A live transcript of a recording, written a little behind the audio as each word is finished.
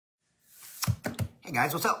Hey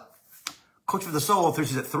guys, what's up? Coach for the Soul,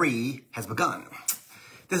 Thursdays at 3 has begun.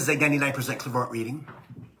 This is a 99% clairvoyant reading.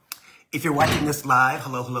 If you're watching this live,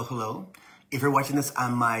 hello, hello, hello. If you're watching this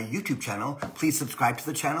on my YouTube channel, please subscribe to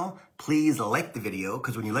the channel. Please like the video,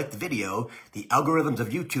 because when you like the video, the algorithms of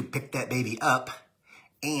YouTube pick that baby up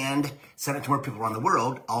and send it to more people around the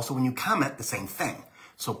world. Also, when you comment, the same thing.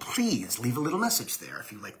 So please leave a little message there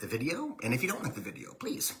if you like the video, and if you don't like the video,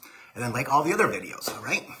 please. And then like all the other videos, all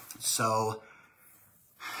right? So,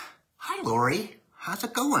 hi Lori, how's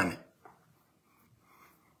it going?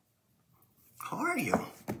 How are you?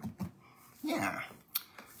 Yeah.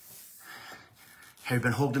 Have you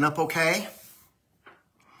been holding up okay?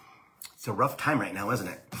 It's a rough time right now, isn't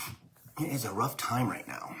it? It is a rough time right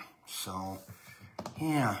now. So,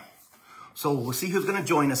 yeah. So we'll see who's going to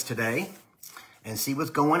join us today and see what's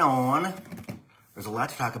going on. There's a lot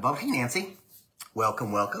to talk about. Hey, Nancy.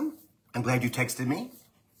 Welcome, welcome. I'm glad you texted me.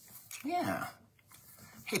 Yeah.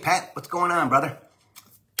 Hey, Pat. What's going on, brother?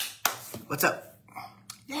 What's up?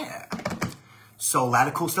 Yeah. So a lot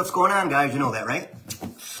of cool stuff's going on, guys. You know that, right?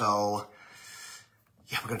 So,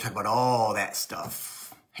 yeah, we're going to talk about all that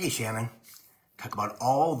stuff. Hey, Shannon. Talk about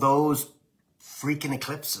all those freaking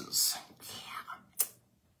eclipses. Yeah.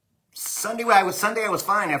 Sunday I was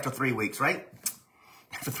fine after 3 weeks, right?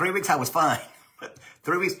 After 3 weeks, I was fine. But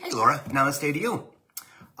 3 weeks, hey, Laura, now let's stay to you.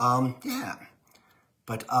 Yeah.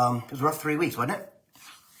 But it was a rough 3 weeks, wasn't it?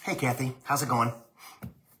 Hey, Kathy, how's it going?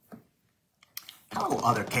 Hello,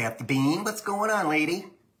 other Kathy Bean. What's going on, lady?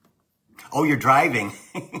 Oh, you're driving.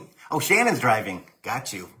 Oh, Shannon's driving.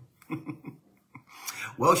 Got you.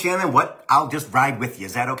 Well, Shannon, what? I'll just ride with you.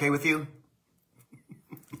 Is that okay with you?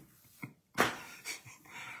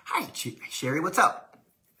 Hi, Sherry. What's up?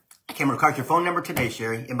 I can't record your phone number today,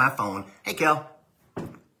 Sherry, in my phone. Hey, Kel.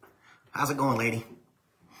 How's it going, lady?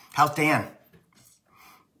 How's Dan?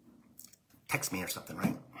 Text me or something,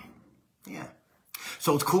 right? Yeah.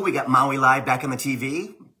 So it's cool. We got Maui Live back on the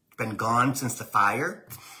TV. Been gone since the fire.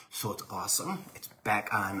 So it's awesome. It's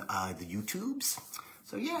back on the YouTubes.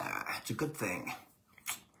 So yeah, it's a good thing.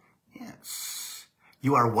 Yes.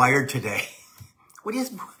 You are wired today. What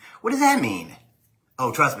does that mean?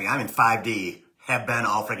 Oh, trust me, I'm in 5D. Have been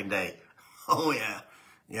all freaking day. Oh yeah.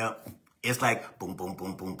 Yep. It's like boom, boom,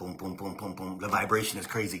 boom, boom, boom, boom, boom, boom, boom. The vibration is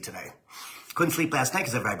crazy today. Couldn't sleep last night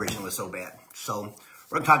because the vibration was so bad. So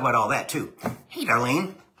we're going to talk about all that too. Hey,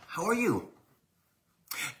 Darlene. How are you?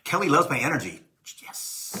 Kelly loves my energy.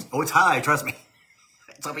 Yes. Oh, it's high. Trust me.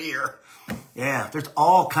 It's up here. Yeah. There's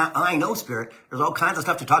all kinds. I know, Spirit. There's all kinds of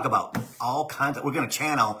stuff to talk about. All kinds of. We're going to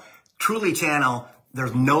channel. Truly channel.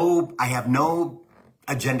 I have no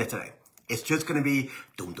agenda today. It's just going to be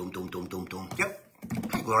doom, doom, doom, doom, doom, doom. Yep.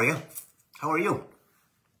 Hi, Gloria. How are you?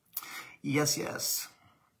 Yes, yes.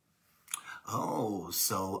 Oh,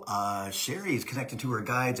 so Sherry's connected to her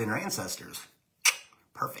guides and her ancestors.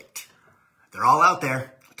 Perfect. They're all out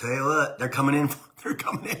there. I'll tell you what, they're coming in. They're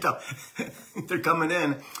coming in. They're coming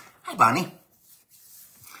in. Hi, Bonnie.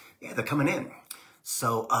 Yeah, they're coming in.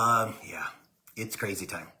 So, yeah, it's crazy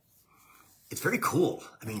time. It's very cool.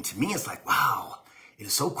 I mean, to me, it's like, wow, it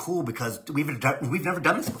is so cool because we've never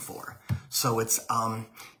done this before. So it's,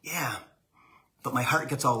 yeah. But my heart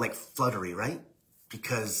gets all like fluttery, right?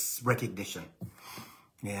 Because recognition.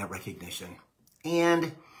 Yeah, recognition.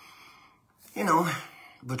 And, you know,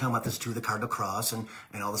 we're talking about this too, the Cardinal Cross and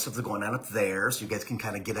all the stuff that's going on up there. So you guys can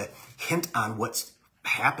kind of get a hint on what's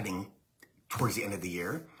happening towards the end of the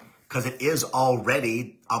year. Because it is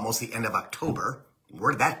already almost the end of October.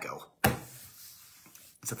 Where'd that go?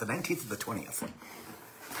 Is it the 19th or the 20th?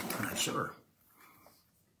 I'm not sure.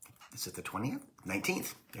 Is it the 20th?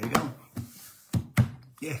 19th. There you go.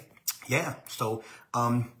 Yeah. Yeah. So,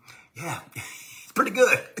 yeah, it's pretty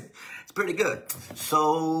good. It's pretty good.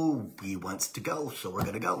 So he wants to go. So we're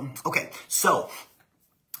going to go. Okay. So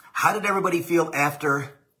how did everybody feel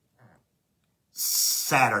after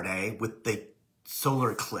Saturday with the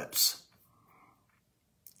solar eclipse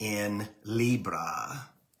in Libra?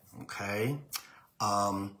 Okay.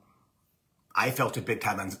 I felt it big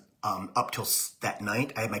time up till that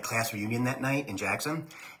night. I had my class reunion that night in Jackson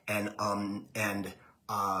and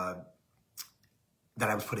that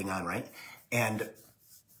I was putting on, right? And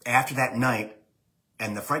after that night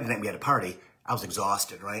and the Friday night we had a party, I was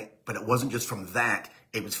exhausted, right? But it wasn't just from that.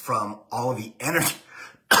 It was from all the energy,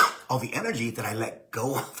 all the energy that I let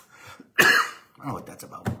go of. I don't know what that's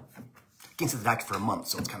about. I can't see the doctor for a month,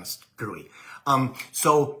 so it's kind of screwy.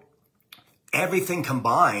 So everything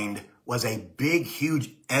combined was a big, huge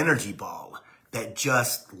energy ball that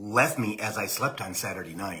just left me as I slept on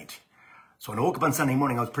Saturday night. So when I woke up on Sunday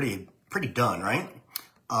morning, I was pretty done, right?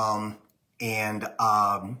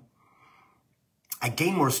 I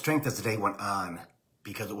gained more strength as the day went on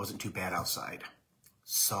because it wasn't too bad outside.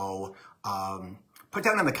 So put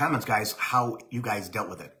down in the comments, guys, how you guys dealt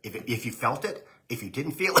with it. If you felt it, if you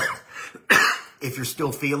didn't feel it, if you're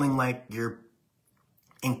still feeling like you're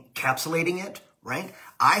encapsulating it, right?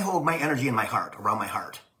 I hold my energy in my heart, around my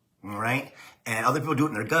heart, all right? And other people do it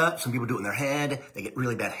in their gut. Some people do it in their head. They get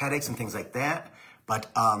really bad headaches and things like that. But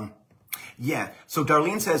yeah. So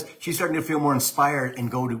Darlene says she's starting to feel more inspired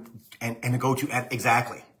and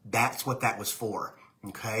exactly. That's what that was for.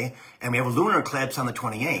 Okay. And we have a lunar eclipse on the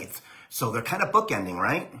 28th. So they're kind of bookending,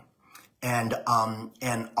 right? And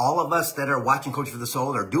all of us that are watching Coaching for the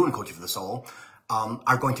Soul or doing Coaching for the Soul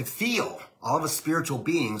are going to feel, all of us spiritual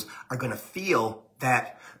beings are going to feel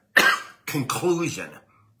that conclusion.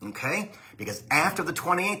 Okay? Because after the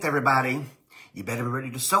 28th, everybody, you better be ready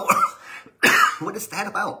to soar. What is that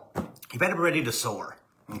about? You better be ready to soar.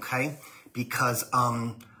 Okay? Because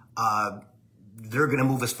they're going to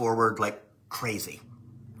move us forward like crazy.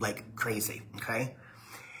 Like crazy. Okay?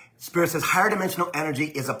 Spirit says higher dimensional energy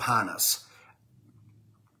is upon us.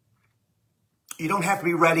 You don't have to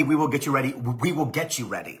be ready. We will get you ready. We will get you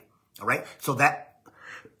ready. All right? So that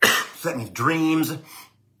means dreams,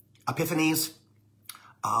 epiphanies,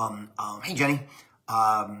 hey, Jenny,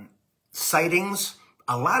 sightings.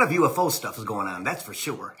 A lot of UFO stuff is going on. That's for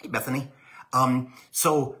sure. Hey, Bethany.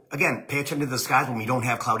 So again, pay attention to the skies when we don't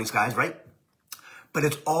have cloudy skies, right? But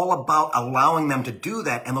it's all about allowing them to do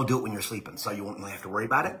that, and they'll do it when you're sleeping, so you won't really have to worry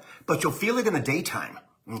about it. But you'll feel it in the daytime,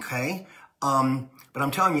 okay? But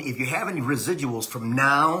I'm telling you, if you have any residuals from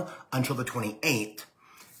now until the 28th,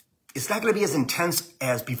 it's not going to be as intense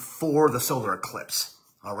as before the solar eclipse,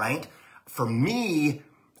 all right? For me,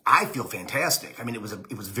 I feel fantastic. I mean, it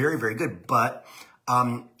was very, very good. But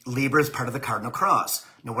Libra is part of the Cardinal Cross.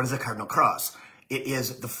 Now, what is the Cardinal Cross? It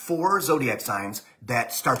is the 4 zodiac signs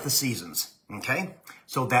that start the seasons, okay?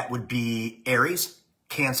 So that would be Aries,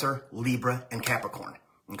 Cancer, Libra, and Capricorn,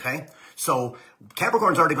 okay? So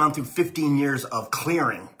Capricorn's already gone through 15 years of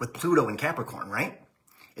clearing with Pluto in Capricorn, right?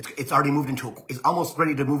 It's already moved into, it's almost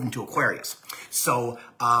ready to move into Aquarius. So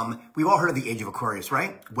we've all heard of the age of Aquarius,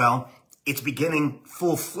 right? Well, it's beginning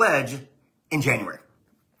full-fledged in January,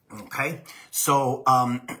 okay? So,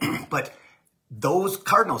 but those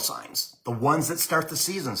cardinal signs, the ones that start the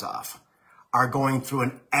seasons off, are going through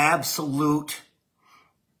an absolute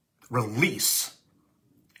release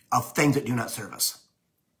of things that do not serve us.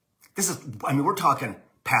 This is, I mean, we're talking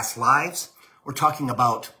past lives. We're talking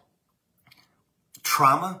about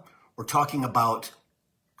trauma. We're talking about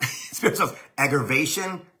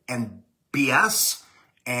aggravation and BS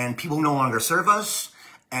and people who no longer serve us.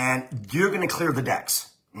 And you're going to clear the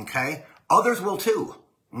decks, okay? Others will too,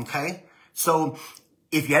 okay? So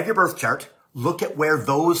if you have your birth chart, look at where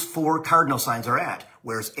those 4 cardinal signs are at.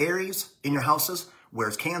 Where's Aries in your houses?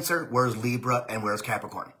 Where's Cancer? Where's Libra? And where's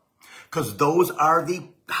Capricorn? Because those are the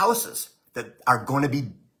houses that are going to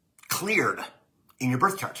be cleared in your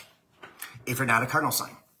birth chart if you're not a cardinal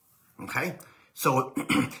sign, okay? So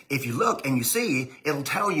if you look and you see, it'll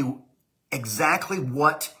tell you exactly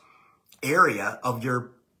what area of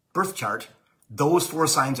your birth chart those 4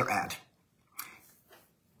 signs are at,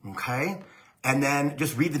 okay? And then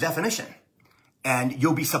just read the definition. And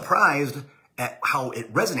you'll be surprised at how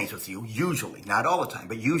it resonates with you, usually. Not all the time,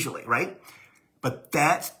 but usually, right? But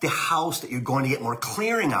that's the house that you're going to get more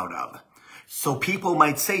clearing out of. So people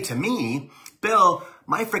might say to me, Bill,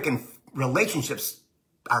 my freaking relationships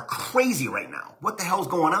are crazy right now. What the hell's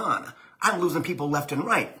going on? I'm losing people left and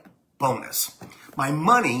right. Bonus. My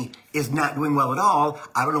money is not doing well at all.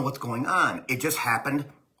 I don't know what's going on. It just happened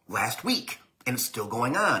last week, and it's still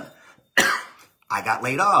going on. I got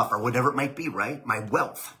laid off, or whatever it might be, right? My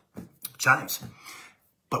wealth chimes.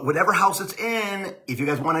 But whatever house it's in, if you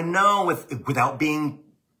guys want to know without being,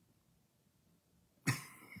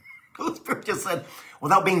 the Spirit just said,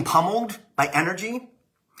 without being pummeled by energy,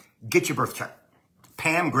 get your birth chart.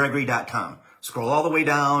 PamGregory.com. Scroll all the way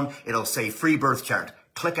down. It'll say free birth chart.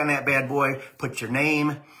 Click on that bad boy. Put your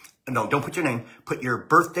name. No, don't put your name. Put your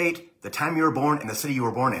birth date, the time you were born, and the city you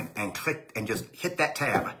were born in. And click and just hit that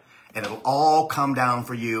tab. And it'll all come down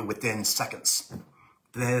for you within seconds.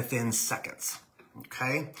 Within seconds.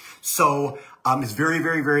 Okay? So it's very,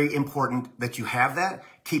 very, very important that you have that.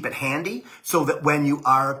 Keep it handy so that when you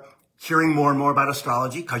are hearing more and more about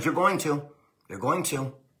astrology, because you're going to,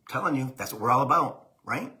 I'm telling you, that's what we're all about,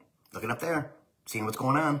 right? Looking up there, seeing what's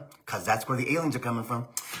going on, because that's where the aliens are coming from,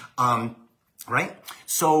 right?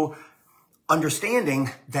 So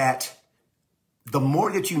understanding that the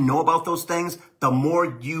more that you know about those things, the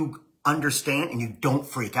more you understand and you don't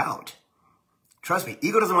freak out. Trust me,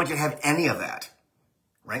 ego doesn't want you to have any of that.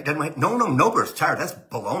 right? Doesn't make, no bird's tired. That's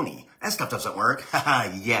baloney. That stuff doesn't work.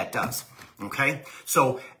 Yeah, it does. Okay?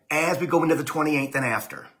 So as we go into the 28th and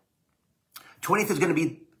after, 28th is going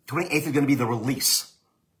to be the release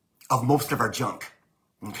of most of our junk.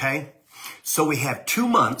 Okay? So we have 2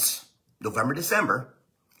 months, November, December,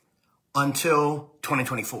 until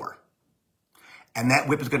 2024. And that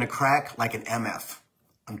whip is going to crack like an MF.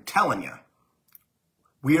 I'm telling you.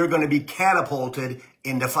 We are going to be catapulted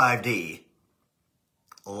into 5D,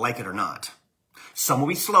 like it or not. Some will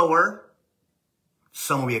be slower,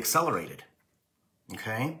 some will be accelerated.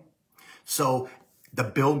 Okay? So the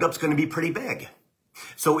build-up's going to be pretty big.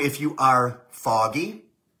 So if you are foggy,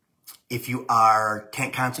 if you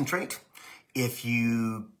can't concentrate, if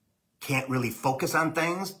you can't really focus on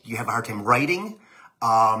things, you have a hard time writing,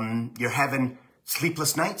 you're having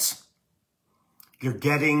sleepless nights, you're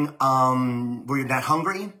getting where you're not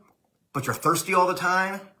hungry, but you're thirsty all the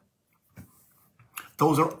time.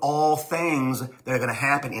 Those are all things that are going to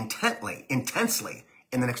happen intensely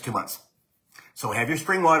in the next 2 months. So have your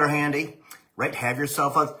spring water handy, right? Have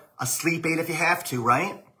yourself a sleep aid if you have to,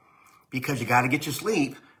 right? Because you got to get your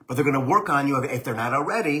sleep, but they're going to work on you if they're not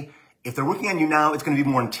already. If they're working on you now, it's going to be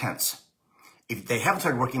more intense. If they haven't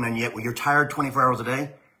started working on you yet, where you're tired 24 hours a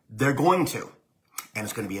day, they're going to, and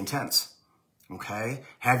it's going to be intense. Okay?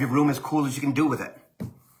 Have your room as cool as you can do with it.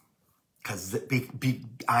 Because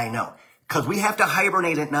I know. Because we have to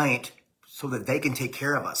hibernate at night so that they can take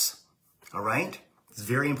care of us. All right? It's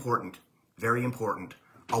very important. Very important.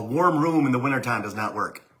 A warm room in the wintertime does not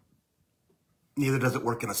work. Neither does it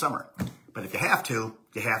work in the summer. But if you have to,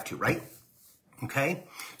 right? Okay?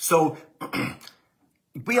 So,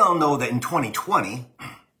 we all know that in 2020,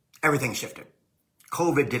 everything shifted.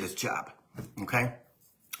 COVID did its job. Okay?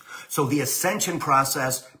 So the ascension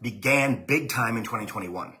process began big time in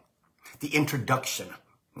 2021. The introduction,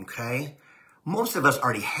 okay? Most of us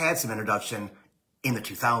already had some introduction in the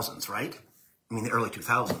 2000s, right? I mean, the early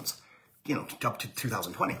 2000s, up to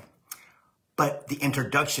 2020. But the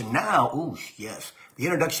introduction now, ooh, yes. The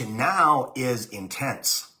introduction now is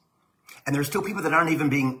intense. And there's still people that aren't even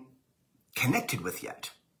being connected with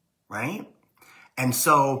yet, right? And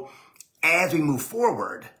so as we move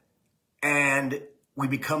forward and we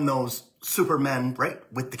become those supermen, right,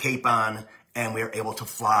 with the cape on, and we're able to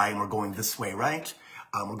fly, and we're going this way, right?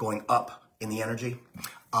 We're going up in the energy.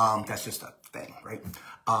 That's just a thing, right?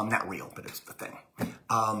 Not real, but it's the thing.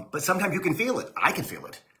 But sometimes you can feel it. I can feel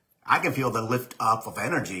it. I can feel the lift up of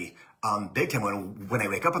energy big time when I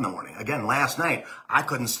wake up in the morning. Again, last night, I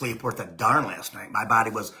couldn't sleep worth a darn last night. My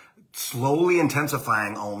body was slowly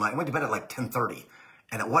intensifying all night. I went to bed at like 10:30.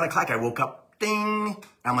 And at 1 o'clock, I woke up, ding. And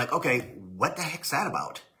I'm like, okay, what the heck's that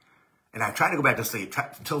about? And I tried to go back to sleep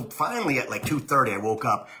till finally at like 2:30, I woke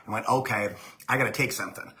up and went, okay, I got to take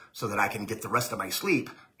something so that I can get the rest of my sleep.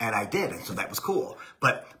 And I did. And so that was cool.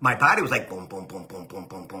 But my body was like, boom, boom, boom, boom, boom,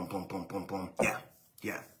 boom, boom, boom, boom, boom, boom.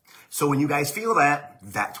 Yeah. So when you guys feel that,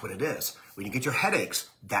 that's what it is. When you get your headaches,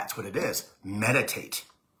 that's what it is. Meditate.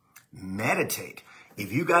 Meditate.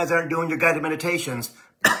 If you guys aren't doing your guided meditations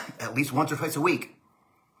at least once or twice a week,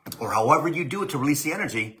 or however you do it to release the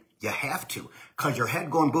energy, you have to. Because your head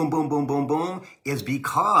going boom, boom, boom, boom, boom is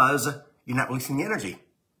because you're not releasing the energy.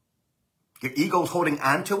 Your ego's holding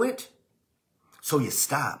on to it, so you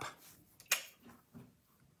stop.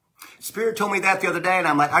 Spirit told me that the other day, and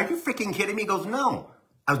I'm like, are you freaking kidding me? He goes, no.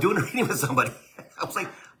 I was doing a reading with somebody. I was like,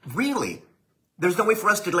 really? There's no way for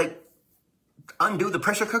us to, like, undo the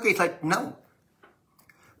pressure cooker? It's like, no.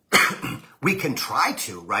 We can try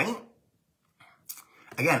to, right?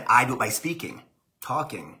 Again, I do it by speaking,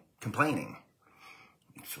 talking, complaining.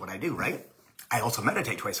 It's what I do, right? I also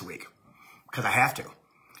meditate twice a week because I have to.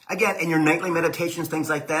 Again, in your nightly meditations, things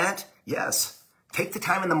like that, yes. Take the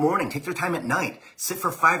time in the morning. Take your time at night. Sit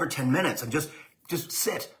for 5 or 10 minutes and just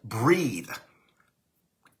sit. Breathe.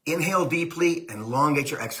 Inhale deeply and elongate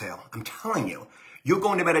your exhale. I'm telling you, you'll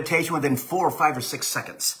go into meditation within 4 or 5 or 6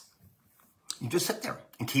 seconds. You just sit there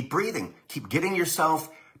and keep breathing. Keep getting yourself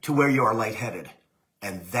to where you are lightheaded.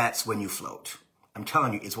 And that's when you float. I'm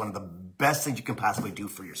telling you, it's one of the best things you can possibly do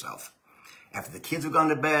for yourself. After the kids have gone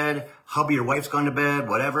to bed, hubby or wife's gone to bed,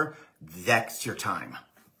 whatever, that's your time.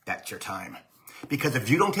 That's your time. Because if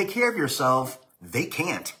you don't take care of yourself, they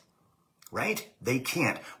can't, right? They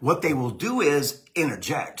can't. What they will do is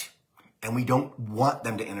interject. And we don't want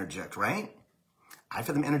them to interject, right? I've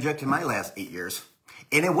had them interject in my last 8 years.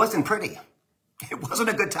 And it wasn't pretty. It wasn't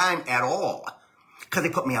a good time at all. Because they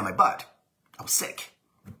put me on my butt. I was sick.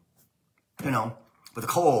 With a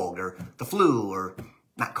cold or the flu or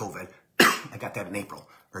not COVID. I got that in April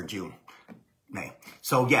or June, May.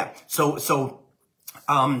 So yeah, so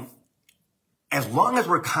as long as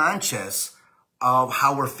we're conscious of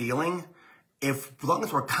how we're feeling, as long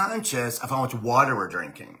as we're conscious of how much water we're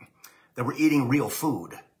drinking, that we're eating real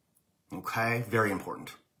food, okay? Very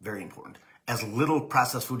important, very important. As little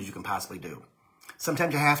processed food as you can possibly do.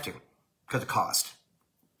 Sometimes you have to, because of cost.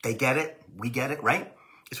 They get it, we get it, right?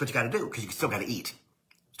 It's what you got to do, because you still got to eat.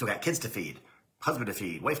 Still got kids to feed, husband to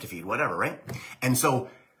feed, wife to feed, whatever, right? And so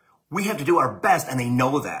we have to do our best, and they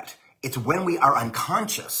know that. It's when we are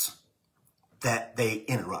unconscious that they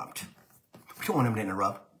interrupt. We don't want them to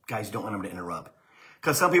interrupt. Guys, you don't want them to interrupt.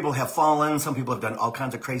 Because some people have fallen, some people have done all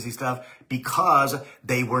kinds of crazy stuff because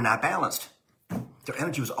they were not balanced. Their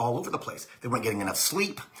energy was all over the place. They weren't getting enough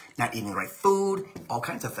sleep, not eating the right food, all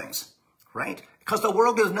kinds of things, right? Because the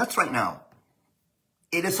world is nuts right now.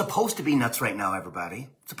 It is supposed to be nuts right now, everybody.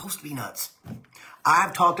 It's supposed to be nuts.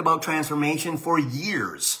 I've talked about transformation for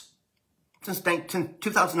years, since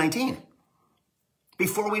 2019,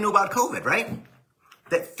 before we knew about COVID, right?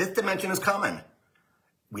 That fifth dimension is coming.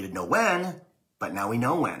 We didn't know when, but now we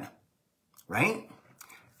know when, right?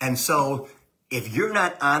 And so if you're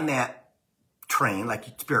not on that train,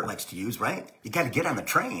 like Spirit likes to use, right? You got to get on the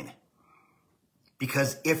train.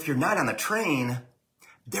 Because if you're not on the train,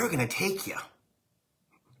 they're going to take you.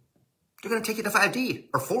 They're going to take you to 5D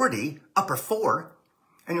or 4D, upper 4.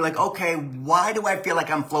 And you're like, okay, why do I feel like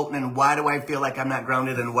I'm floating? And why do I feel like I'm not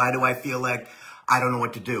grounded? And why do I feel like I don't know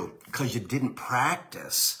what to do? Because you didn't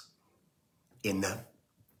practice in the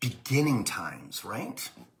beginning times, right?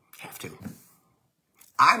 You have to.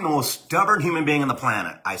 I'm the most stubborn human being on the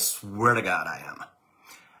planet. I swear to God I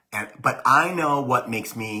am. But I know what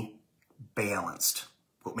makes me balanced,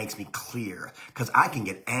 what makes me clear. Because I can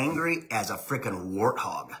get angry as a freaking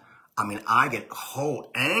warthog. I mean, I get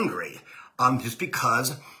whole angry just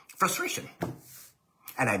because frustration.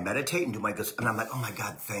 And I meditate and do my good, and I'm like, oh my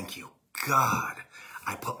God, thank you, God.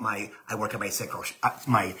 I work at my sacral,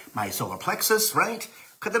 my solar plexus, right?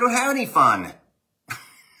 Because I don't have any fun.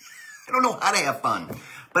 I don't know how to have fun,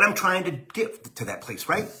 but I'm trying to get to that place,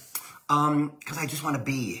 right? Because I just want to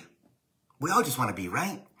be. We all just want to be,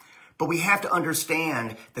 right? But we have to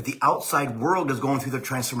understand that the outside world is going through the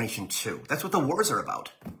transformation too. That's what the wars are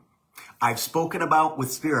about. I've spoken about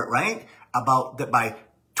with Spirit, right? About that by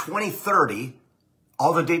 2030,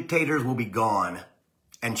 all the dictators will be gone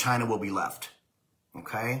and China will be left.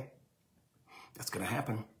 Okay? That's going to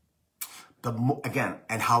happen. Again,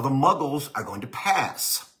 and how the Muggles are going to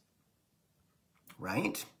pass.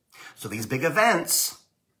 Right? So these big events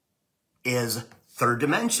is third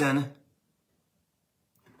dimension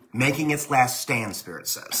making its last stand, Spirit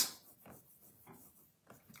says.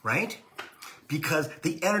 Right? Because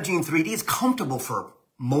the energy in 3D is comfortable for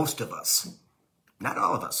most of us. Not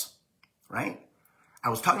all of us. Right? I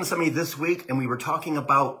was talking to somebody this week and we were talking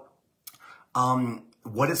about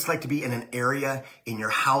what it's like to be in an area in your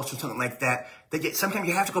house or something like that. Sometimes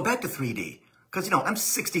you have to go back to 3D. Because, you know, I'm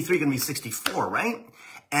 63, going to be 64, right?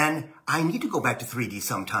 And I need to go back to 3D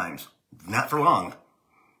sometimes. Not for long.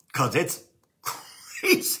 Because it's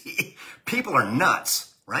crazy. People are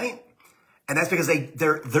nuts, right? And that's because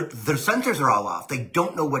their sensors are all off. They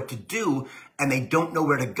don't know what to do, and they don't know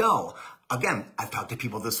where to go. Again, I've talked to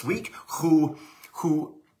people this week who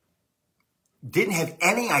didn't have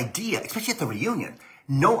any idea, especially at the reunion,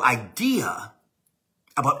 no idea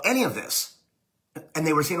about any of this. And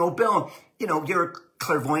they were saying, oh, Bill, you know, you're a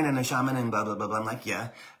clairvoyant and a shaman and blah, blah, blah, blah. I'm like, yeah.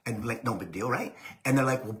 And like, no big deal, right? And they're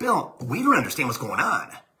like, well, Bill, we don't understand what's going on.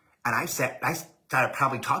 And I started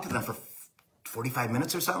probably talking to them for 45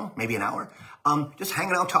 minutes or so, maybe an hour, just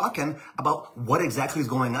hanging out talking about what exactly is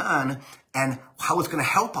going on and how it's going to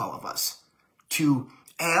help all of us to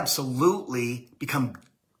absolutely become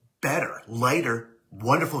better, lighter,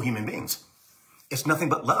 wonderful human beings. It's nothing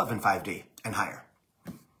but love in 5D and higher.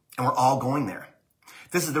 And we're all going there.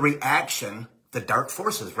 This is the reaction, the dark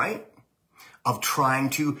forces, right? Of trying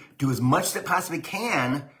to do as much as it possibly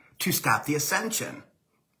can to stop the ascension.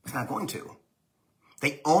 It's not going to.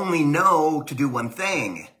 They only know to do one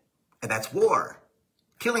thing, and that's war.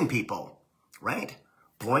 Killing people, right?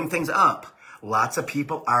 Blowing things up. Lots of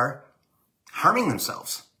people are harming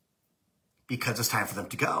themselves because it's time for them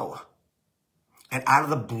to go. And out of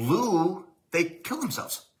the blue, they kill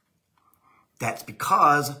themselves. That's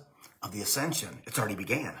because of the ascension. It's already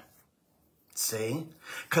began. See?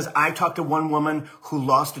 Because I talked to one woman who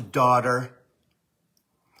lost a daughter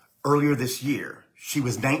earlier this year. She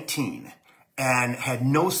was 19 and had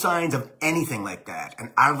no signs of anything like that.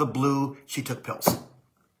 And out of the blue, she took pills.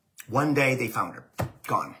 One day, they found her.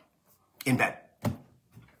 Gone. In bed.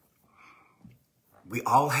 We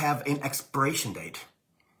all have an expiration date.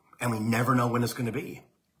 And we never know when it's going to be.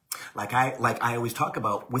 like I always talk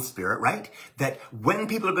about with spirit, right? That when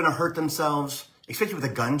people are going to hurt themselves, especially with a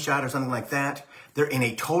gunshot or something like that, they're in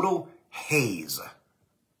a total haze,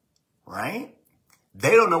 right?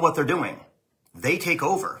 They don't know what they're doing. They take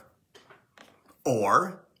over.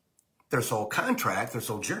 Or their soul contract, their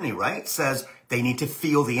soul journey, right, says they need to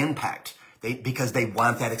feel the impact because they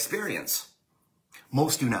want that experience.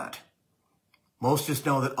 Most do not. Most just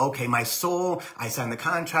know that, okay, my soul, I signed the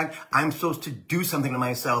contract, I'm supposed to do something to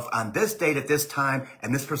myself on this date at this time,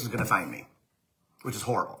 and this person's going to find me, which is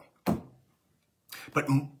horrible.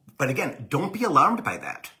 But again, don't be alarmed by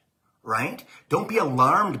that, right? Don't be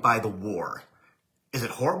alarmed by the war. Is it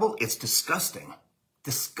horrible? It's disgusting.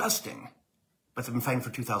 Disgusting. But they've been fighting for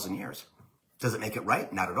 2,000 years. Does it make it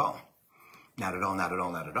right? Not at all. Not at all, not at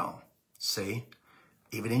all, not at all. See?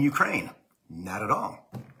 Even in Ukraine, not at all,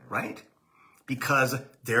 right? Because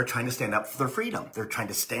they're trying to stand up for their freedom. They're trying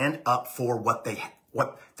to stand up for what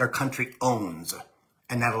their country owns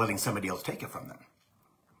and not letting somebody else take it from them.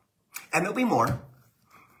 And there'll be more.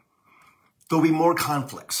 There'll be more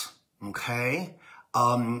conflicts, okay?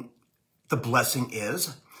 The blessing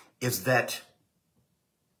is that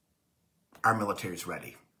our military is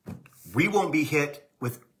ready. We won't be hit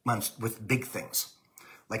with big things.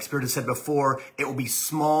 Like Spirit has said before, it will be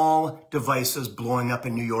small devices blowing up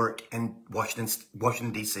in New York and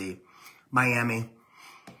Washington, D.C., Miami.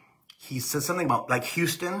 He says something about, like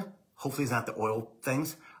Houston, hopefully it's not the oil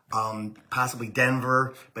things, possibly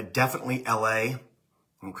Denver, but definitely L.A.,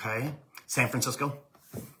 okay? San Francisco,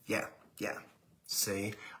 yeah.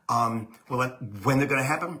 See? Well, when they're going to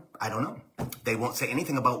happen, I don't know. They won't say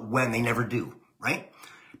anything about when. They never do, right?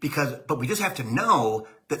 But we just have to know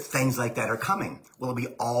that things like that are coming. Will it be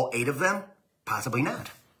all 8 of them? Possibly not.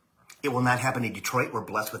 It will not happen in Detroit. We're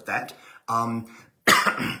blessed with that. We're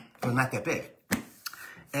not that big.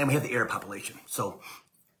 And we have the air population. So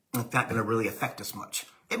it's not going to really affect us much.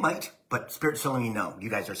 It might, but Spirit's telling me no.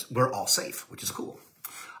 We're all safe, which is cool.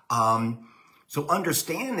 So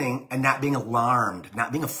understanding and not being alarmed,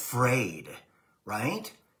 not being afraid, right?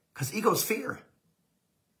 Because ego is fear.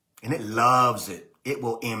 And it loves it. It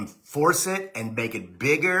will enforce it and make it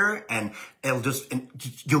bigger, and you'll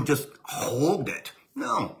just hold it.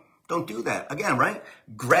 No, don't do that. Again, right?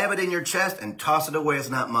 Grab it in your chest and toss it away. It's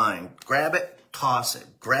not mine. Grab it, toss it.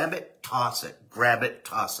 Grab it, toss it. Grab it,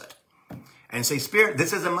 toss it. And say, Spirit,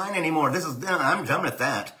 this isn't mine anymore. I'm done with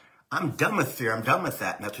that. I'm done with fear. I'm done with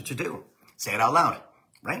that. And that's what you do. Say it out loud,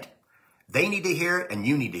 right? They need to hear it, and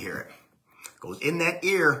you need to hear it. Goes in that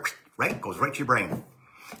ear, right? Goes right to your brain.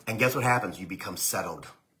 And guess what happens? You become settled.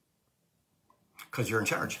 Because you're in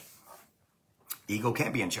charge. Ego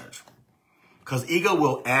can't be in charge. Because ego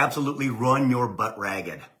will absolutely run your butt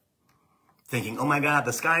ragged. Thinking, oh my God,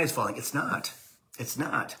 the sky is falling. It's not. It's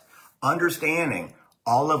not. Understanding,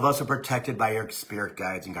 all of us are protected by our spirit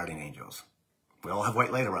guides and guardian angels. We all have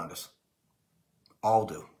white light around us. All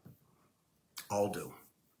do. All do.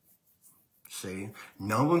 See?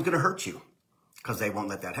 No one's going to hurt you because they won't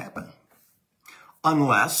let that happen.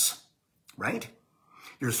 Unless, right,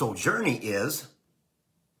 your soul journey is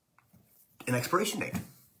an expiration date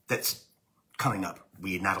that's coming up.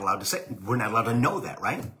 We're not allowed to know that,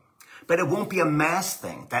 right? But it won't be a mass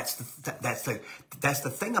thing. That's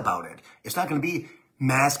the thing about it. It's not going to be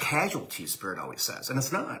mass casualties, Spirit always says. And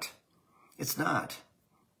it's not. It's not.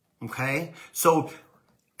 Okay? So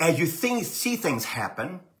as you see things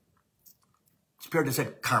happen, Spirit has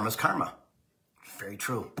said, karma's karma. Very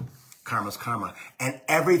true. Karma's karma. And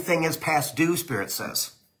everything is past due, Spirit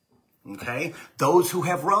says. Okay? Those who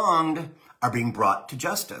have wronged are being brought to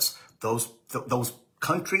justice. Those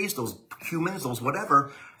countries, those humans, those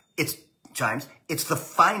whatever, it's the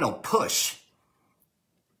final push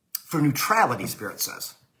for neutrality, Spirit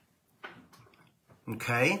says.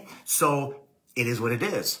 Okay? So it is what it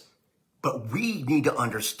is. But we need to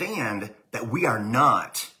understand that we are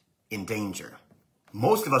not in danger.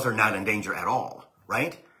 Most of us are not in danger at all,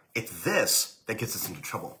 right? It's this that gets us into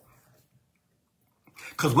trouble.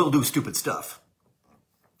 Because we'll do stupid stuff.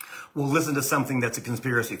 We'll listen to something that's a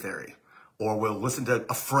conspiracy theory. Or we'll listen to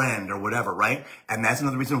a friend or whatever, right? And that's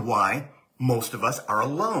another reason why most of us are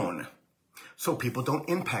alone. So people don't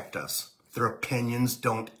impact us. Their opinions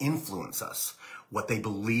don't influence us. What they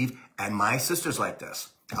believe, and my sister's like this.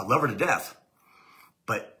 I love her to death.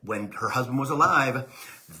 But when her husband was alive,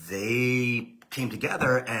 they came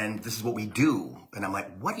together and this is what we do. And I'm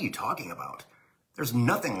like, what are you talking about? There's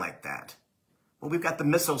nothing like that. Well, we've got the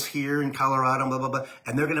missiles here in Colorado, blah, blah, blah.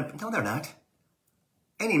 And they're going to, no, they're not.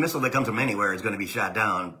 Any missile that comes from anywhere is going to be shot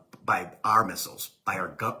down by our missiles, by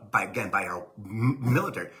our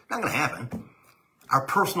military. Not going to happen. Our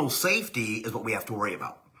personal safety is what we have to worry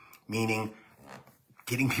about. meaning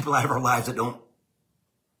getting people out of our lives that don't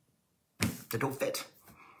fit.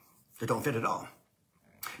 That don't fit at all.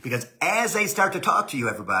 Because as they start to talk to you,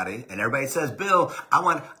 everybody, and everybody says, Bill, I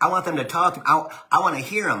want them to talk. I want to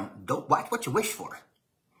hear them. Don't watch what you wish for.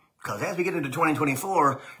 Because as we get into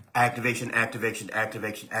 2024, activation. And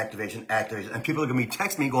people are going to be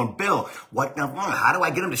texting me going, Bill, what now? How do I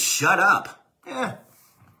get them to shut up? Yeah.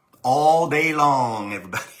 All day long,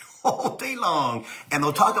 everybody. All day long. And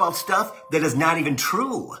they'll talk about stuff that is not even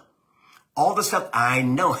true. All the stuff I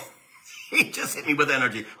know. He just hit me with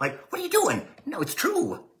energy. Like, what are you doing? No, it's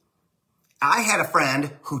true. I had a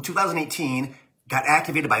friend who 2018 got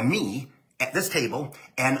activated by me at this table,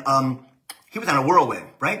 and he was on a whirlwind,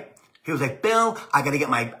 right? He was like, Bill, I got to get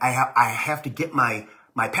I have to get my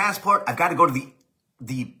passport. I've got to go to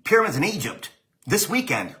the pyramids in Egypt this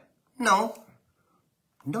weekend. No,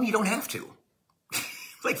 you don't have to.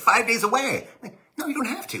 Like 5 days away. Like, no, you don't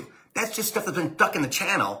have to. That's just stuff that's been stuck in the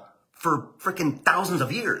channel for freaking thousands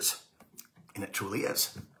of years. And it truly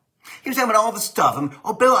is. He was having all this stuff. And,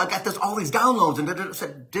 oh, Bill, I got all these downloads. And I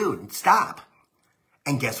said, dude, stop.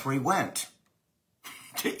 And guess where he went?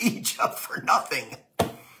 To Egypt for nothing.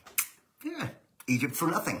 Yeah, Egypt for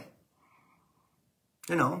nothing.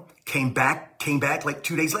 You know, came back like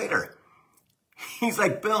 2 days later. He's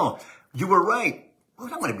like, Bill, you were right. Well,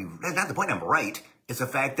 that's not the point I'm right. It's the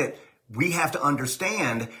fact that we have to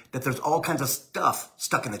understand that there's all kinds of stuff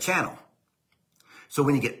stuck in the channel. So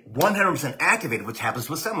when you get 100% activated, which happens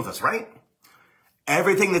with some of us, right?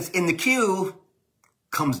 Everything that's in the queue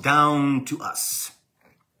comes down to us.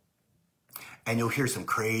 And you'll hear some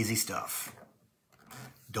crazy stuff.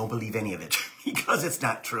 Don't believe any of it because it's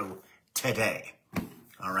not true today.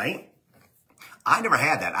 All right? I never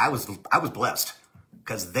had that. I was blessed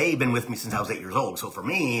because they've been with me since I was 8 years old. So for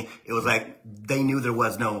me, it was like they knew there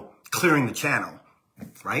was no clearing the channel,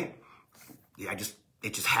 right? Yeah,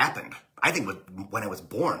 it just happened. I think when I was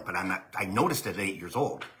born, but I noticed it at 8 years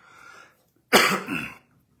old.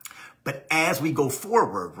 But as we go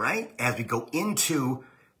forward, right? As we go into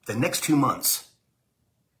the next 2 months,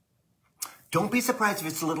 don't be surprised if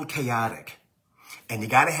it's a little chaotic. And you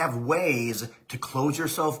got to have ways to close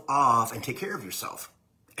yourself off and take care of yourself,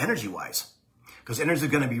 energy-wise. Because energy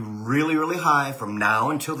is going to be really, really high from now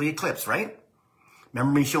until the eclipse, right?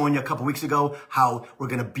 Remember me showing you a couple weeks ago how we're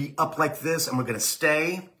going to be up like this and we're going to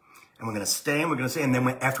stay and we're going to stay and we're going to stay. And then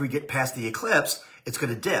after we get past the eclipse, it's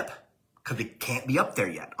going to dip because we can't be up there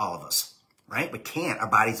yet, all of us, right? We can't. Our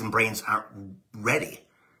bodies and brains aren't ready.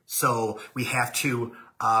 So we have to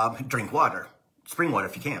drink water, spring water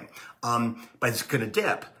if you can. But it's going to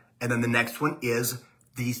dip. And then the next one is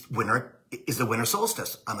the winter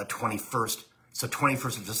solstice on the 21st. So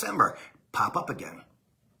 21st of December, pop up again.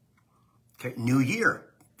 Okay, new year,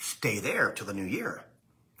 stay there till the new year,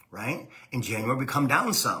 right? In January, we come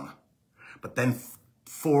down some. But then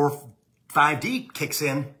 5D kicks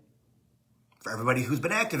in for everybody who's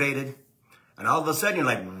been activated. And all of a sudden, you're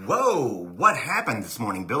like, whoa, what happened this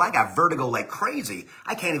morning, Bill? I got vertigo like crazy.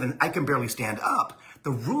 I can barely stand up.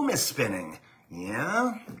 The room is spinning.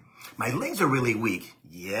 Yeah. My legs are really weak.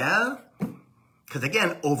 Yeah. Because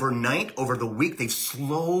again, overnight, over the week, they've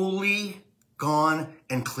slowly gone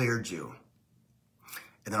and cleared you.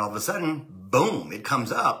 And then all of a sudden, boom, it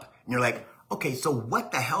comes up. And you're like, okay, so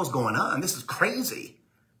what the hell's going on? This is crazy.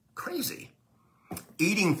 Crazy.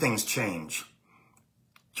 Eating things change.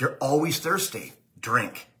 You're always thirsty.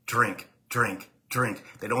 Drink. They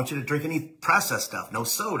don't want you to drink any processed stuff. No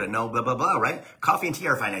soda, no blah, blah, blah, right? Coffee and tea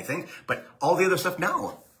are fine, I think. But all the other stuff,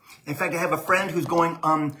 no. In fact, I have a friend who's going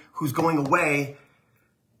away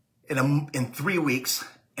in 3 weeks.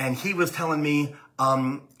 And he was telling me,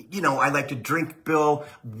 I like to drink, Bill.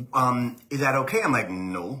 Is that okay? I'm like,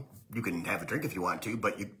 no, you can have a drink if you want to,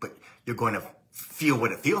 but you're going to feel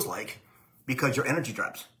what it feels like because your energy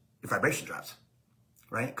drops, your vibration drops,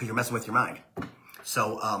 right? Because you're messing with your mind.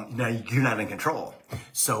 So now you're not in control.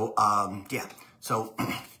 So yeah. So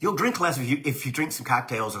you'll drink less if you drink some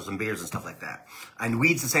cocktails or some beers and stuff like that. And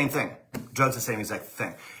weed's the same thing. Drugs the same exact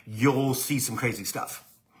thing. You'll see some crazy stuff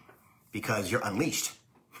because you're unleashed.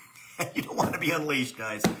 You don't want to be unleashed,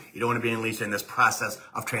 guys. You don't want to be unleashed in this process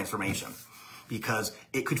of transformation because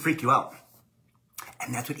it could freak you out.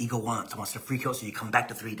 And that's what ego wants. It wants to freak you out so you come back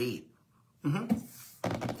to 3D.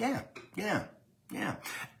 Yeah.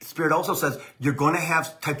 Spirit also says you're going to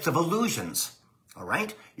have types of illusions, all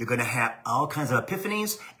right? You're going to have all kinds of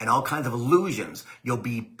epiphanies and all kinds of illusions. You'll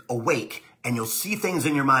be awake and you'll see things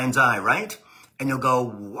in your mind's eye, right? And you'll go,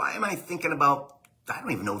 why am I thinking about, I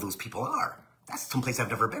don't even know who those people are. That's someplace I've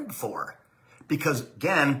never been before. Because,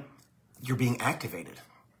 again, you're being activated.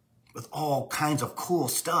 with all kinds of cool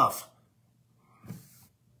stuff.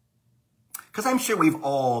 Because I'm sure we've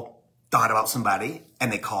all thought about somebody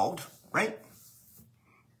and they called, right?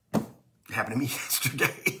 It happened to me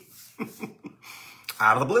yesterday.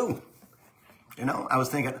 Out of the blue. You know, I was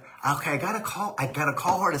thinking, okay, I gotta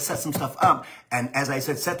call her to set some stuff up. And as I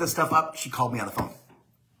said, set this stuff up, she called me on the phone.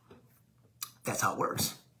 That's how it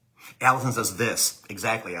works. Allison says this.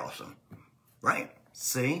 Exactly, Allison. Right?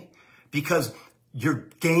 See? Because you're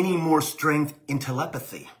gaining more strength in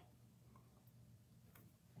telepathy.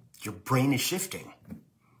 Your brain is shifting.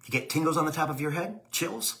 You get tingles on the top of your head,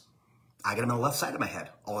 chills. I get them on the left side of my head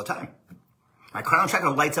all the time. My crown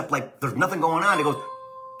chakra lights up like there's nothing going on. It goes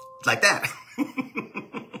like that.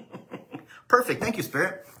 Perfect. Thank you,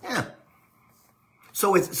 Spirit. Yeah.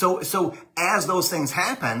 So as those things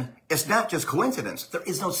happen, it's not just coincidence. There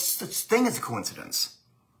is no such thing as a coincidence.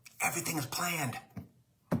 Everything is planned.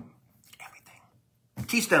 Everything.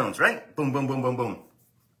 Keystones, right? Boom, boom, boom, boom, boom.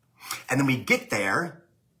 And then we get there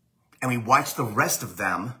and we watch the rest of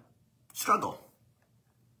them struggle.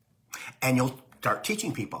 And you'll start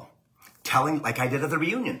teaching people, telling, like I did at the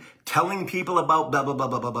reunion, telling people about blah, blah, blah,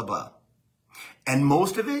 blah, blah, blah, blah. And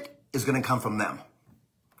most of it is going to come from them.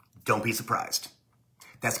 Don't be surprised.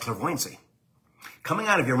 That's clairvoyancy. Coming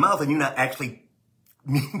out of your mouth and you not actually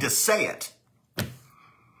mean to say it.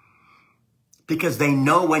 Because they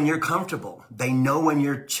know when you're comfortable. They know when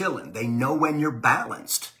you're chilling. They know when you're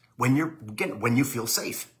balanced. When you feel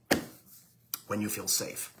safe. When you feel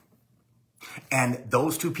safe. And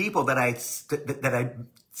those two people that I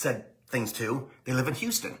said things to, they live in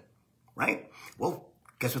Houston, right? Well,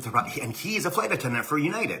 guess what? And he's a flight attendant for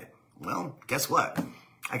United. Well, guess what?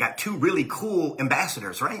 I got two really cool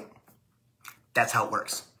ambassadors, right? That's how it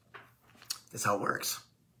works. That's how it works.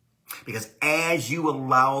 Because as you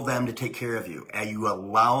allow them to take care of you, as you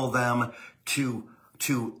allow them to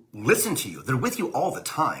listen to you, they're with you all the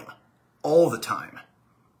time. All the time.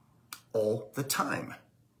 All the time.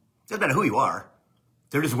 Doesn't matter who you are.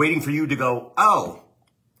 They're just waiting for you to go, oh,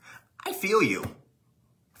 I feel you.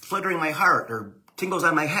 Fluttering my heart or tingles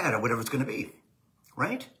on my head or whatever it's going to be.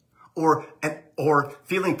 Right? Or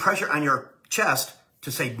feeling pressure on your chest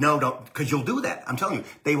to say, no, don't, because you'll do that. I'm telling you,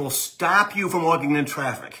 they will stop you from walking in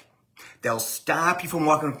traffic. They'll stop you from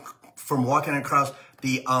walking across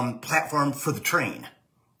the platform for the train.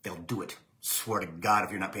 They'll do it. Swear to God,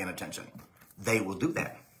 if you're not paying attention. They will do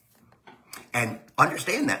that. And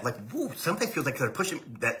understand that, like, whoa, something feels like they're pushing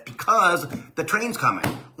that because the train's coming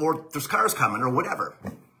or there's cars coming or whatever.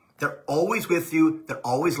 They're always with you. They're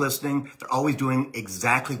always listening. They're always doing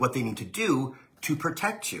exactly what they need to do to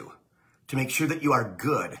protect you, to make sure that you are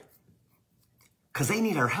good. Because they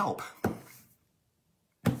need our help.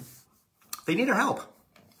 They need our help,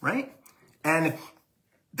 right? And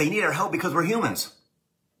they need our help because we're humans.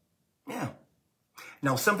 Yeah.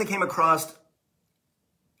 Now, something came across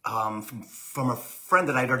from a friend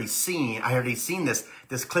that I'd already seen. I already seen this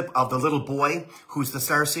clip of the little boy who's the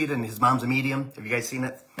starseed and his mom's a medium. Have you guys seen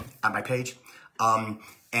it on my page?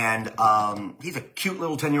 He's a cute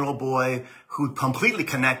little 10-year-old boy who completely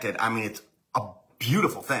connected. I mean, it's a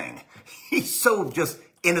beautiful thing. He's so just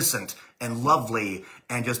innocent and lovely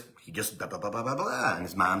and he just blah, blah, blah, blah, blah, blah. And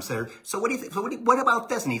his mom's there. So what do you think? So what about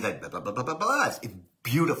this? And he's like, blah, blah, blah, blah, blah, blah. It's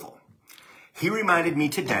beautiful. He reminded me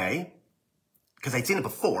today, because I'd seen it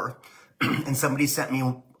before, and somebody sent me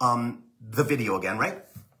the video again, right?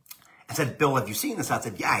 And said, Bill, have you seen this? I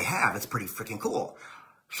said, yeah, I have. It's pretty freaking cool.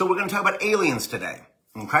 So we're going to talk about aliens today,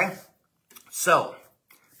 okay? So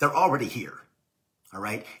they're already here, all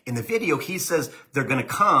right? In the video, he says they're going to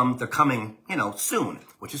come, they're coming, soon,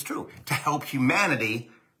 which is true, to help humanity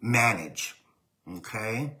manage,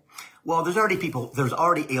 okay? Well, there's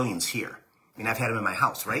already aliens here. And I've had them in my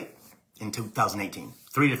house, right? In 2018,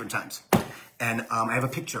 3 different times. And I have a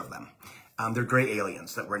picture of them. They're gray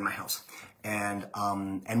aliens that were in my house. And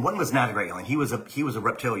one was not a gray alien. He was a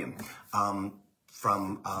reptilian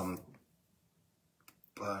from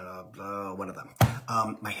one of them.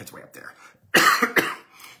 My head's way up there.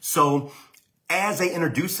 So as they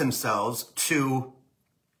introduce themselves to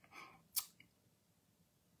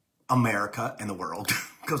America and the world,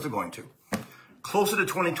 because they're going to, closer to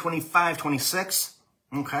 2025, 26,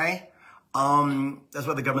 okay? That's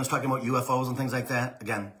why the government's talking about UFOs and things like that.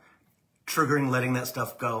 Again, triggering, letting that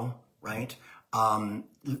stuff go, right?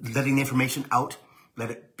 Letting the information out, let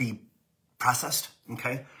it be processed,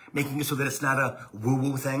 okay? Making it so that it's not a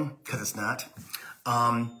woo-woo thing, because it's not.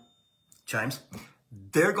 Chimes.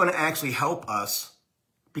 They're going to actually help us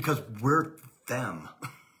because we're them,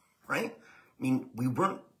 right? I mean, we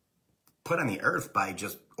weren't put on the earth by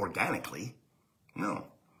just organically. No.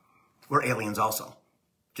 We're aliens also.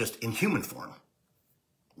 just in human form.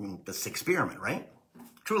 This experiment, right?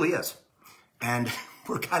 Truly is. And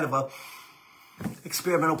we're kind of a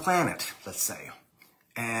experimental planet, let's say.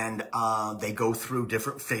 And they go through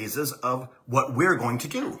different phases of what we're going to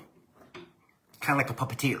do. Kind of like a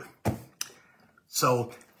puppeteer.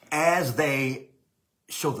 So as they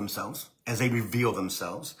show themselves, as they reveal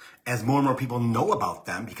themselves, as more and more people know about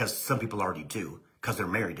them, because some people already do, because they're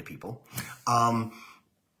married to people,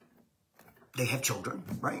 they have children,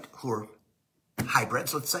 right, who are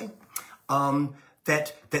hybrids, let's say,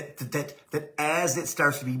 that as it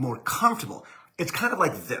starts to be more comfortable, it's kind of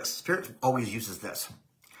like this. Spirit always uses this.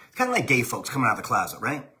 It's kind of like gay folks coming out of the closet,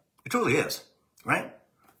 right? It truly is, right?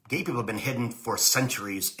 Gay people have been hidden for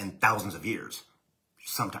centuries and thousands of years.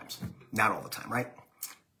 Sometimes, not all the time, right?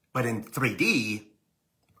 But in 3D,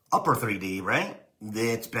 upper 3D, right?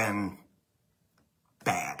 It's been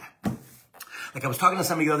bad. Like I was talking to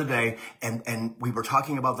somebody the other day, and we were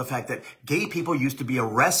talking about the fact that gay people used to be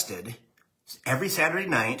arrested every Saturday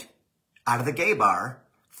night out of the gay bar,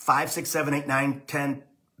 5, 6, 7, 8, 9, 10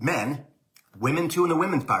 men, women too in the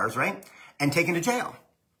women's bars, right? And taken to jail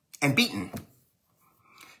and beaten.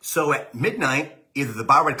 So at midnight, either the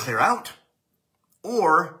bar would clear out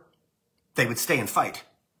or they would stay and fight.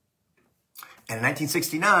 And in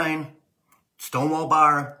 1969, Stonewall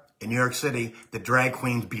Bar in New York City, the drag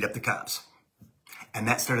queens beat up the cops. And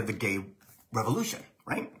that started the gay revolution,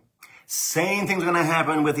 right? Same thing's going to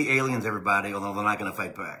happen with the aliens, everybody, although they're not going to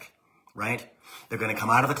fight back, right? They're going to come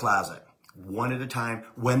out of the closet one at a time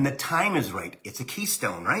when the time is right. It's a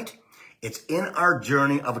keystone, right? It's in our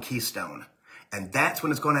journey of a keystone. And that's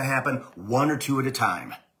when it's going to happen, one or two at a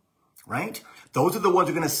time, right? Those are the ones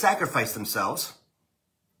who are going to sacrifice themselves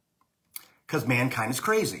because mankind is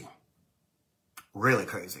crazy, really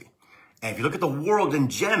crazy. And if you look at the world in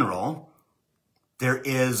general, there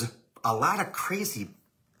is a lot of crazy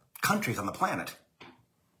countries on the planet,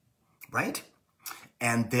 right?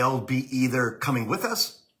 And they'll be either coming with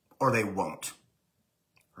us or they won't,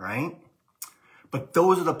 right? But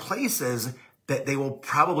those are the places that they will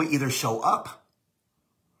probably either show up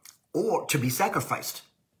or to be sacrificed.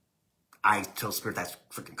 I tell Spirit that's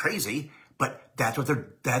freaking crazy, but that's what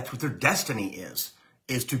their destiny is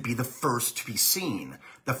to be the first to be seen,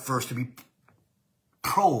 the first to be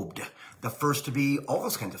probed, the first to be all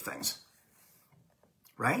those kinds of things,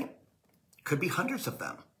 right? Could be hundreds of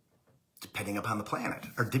them, depending upon the planet,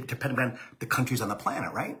 or depending on the countries on the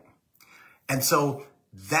planet, right? And so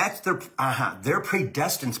that's their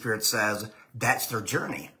predestined, Spirit says, that's their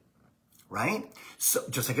journey, right? So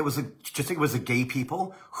just like it was the gay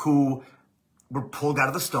people who were pulled out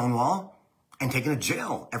of the Stonewall and taken to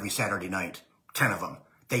jail every Saturday night, 10 of them.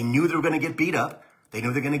 They knew they were going to get beat up. They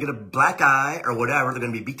knew they're going to get a black eye or whatever. They're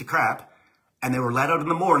going to be beat to crap. And they were let out in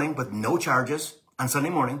the morning with no charges on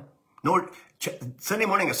Sunday morning. Sunday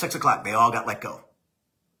morning at 6 o'clock, they all got let go.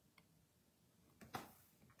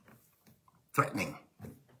 Threatening,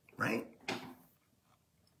 right?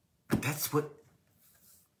 That's what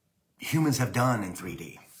humans have done in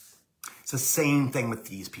 3D. It's the same thing with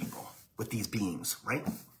these people, with these beings, right?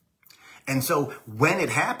 And so when it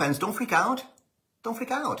happens, don't freak out. Don't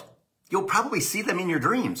freak out. You'll probably see them in your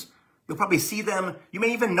dreams. You'll probably see them. You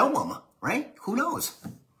may even know them, right? Who knows?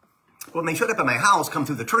 Well, when they showed up at my house, come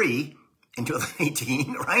through the tree in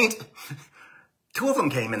 2018, right? 2 of them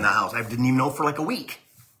came in the house. I didn't even know for like a week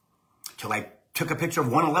till I took a picture of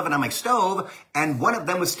 111 on my stove, and one of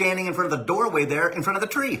them was standing in front of the doorway there in front of the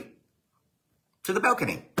tree to the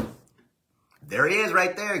balcony. There he is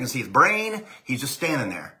right there. You can see his brain. He's just standing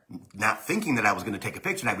there, not thinking that I was going to take a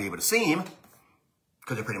picture and I'd be able to see him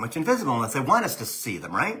because they're pretty much invisible unless they want us to see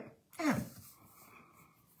them, right? Yeah.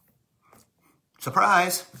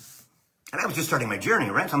 Surprise. And I was just starting my journey,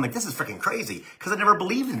 right? So I'm like, this is freaking crazy because I never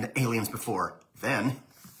believed in aliens before then.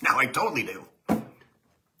 Now I totally do.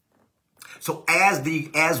 So as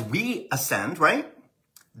we ascend, right?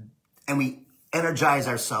 And we energize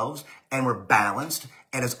ourselves and we're balanced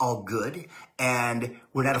and it's all good and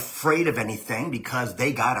we're not afraid of anything because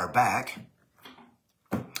they got our back.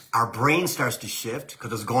 Our brain starts to shift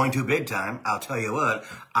because it's going to big time. I'll tell you what,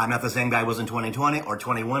 I'm not the same guy I was in 2020 or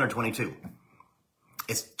 21 or 22.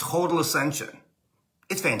 It's total ascension.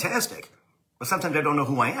 It's fantastic. But sometimes I don't know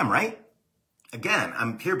who I am, right? Again,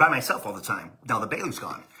 I'm here by myself all the time. Now the Bailey's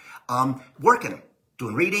gone. Working,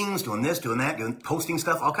 doing readings, doing this, doing that, posting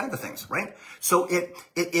stuff, all kinds of things, right? So it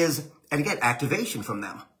is, and again, activation from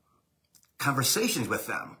them. Conversations with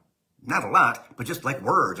them. Not a lot, but just like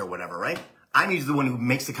words or whatever, right? I'm usually the one who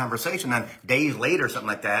makes the conversation, and days later, something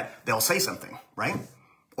like that, they'll say something, right?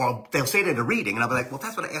 Or they'll say it at a reading, and I'll be like, well,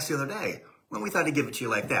 that's what I asked the other day. Well, we thought I'd give it to you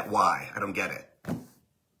like that. Why? I don't get it.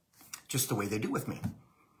 just the way they do with me.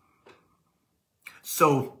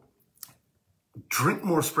 So drink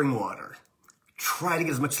more spring water. Try to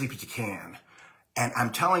get as much sleep as you can. And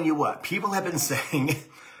I'm telling you what, people have been saying,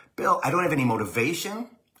 Bill, I don't have any motivation.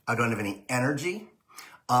 I don't have any energy.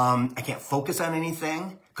 I can't focus on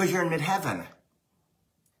anything because you're in midheaven.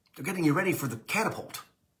 They're getting you ready for the catapult.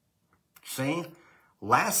 See?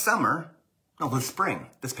 Last summer, no, this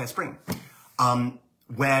past spring,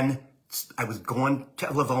 when I was going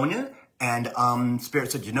to Livonia and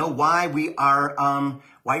Spirit said, you know why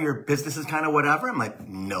why your business is kind of whatever? I'm like,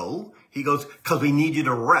 no. He goes, because we need you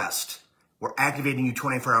to rest. We're activating you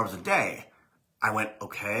 24 hours a day. I went,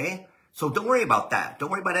 okay. So don't worry about that.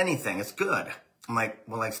 Don't worry about anything. It's good. I'm like,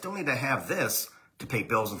 well, I still need to have this to pay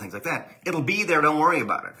bills and things like that. It'll be there. Don't worry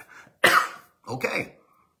about it. Okay.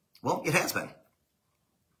 Well, it has been.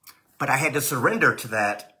 But I had to surrender to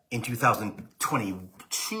that in 21.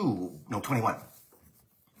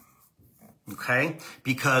 Okay?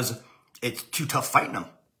 Because it's too tough fighting them.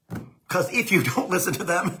 Because if you don't listen to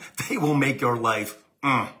them, they will make your life,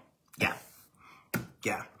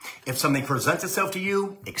 yeah. If something presents itself to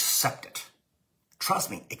you, accept it. Trust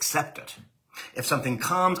me, accept it. If something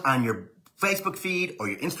comes on your Facebook feed or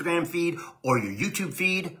your Instagram feed or your YouTube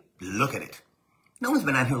feed, look at it. No one's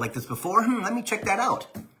been on here like this before. Let me check that out.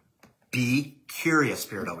 Be curious,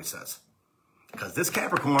 Spirit always says. Because this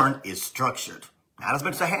Capricorn is structured. Not as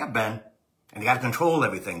much as I have been. And you got to control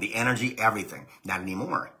everything, the energy, everything. Not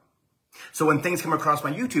anymore. So when things come across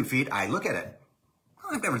my YouTube feed, I look at it.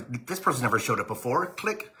 This person never showed up before.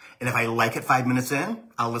 Click. And if I like it 5 minutes in,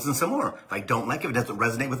 I'll listen some more. If I don't like it, if it doesn't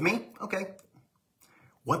resonate with me, okay.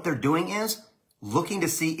 What they're doing is looking to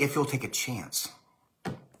see if you'll take a chance.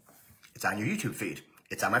 It's on your YouTube feed.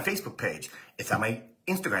 It's on my Facebook page. It's on my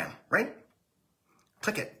Instagram, right?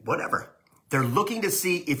 Click it, whatever. They're looking to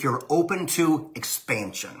see if you're open to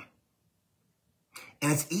expansion.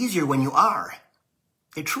 And it's easier when you are.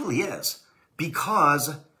 It truly is.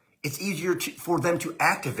 Because it's easier for them to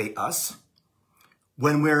activate us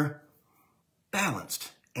when we're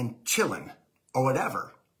balanced and chilling or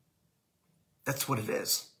whatever. That's what it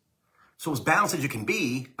is. So as balanced as you can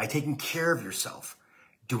be by taking care of yourself,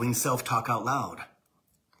 doing self-talk out loud,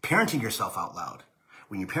 parenting yourself out loud.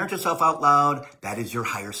 When you parent yourself out loud, that is your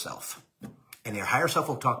higher self. And your higher self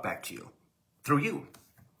will talk back to you through you.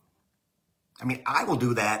 I mean, I will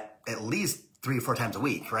do that at least 3 or 4 times a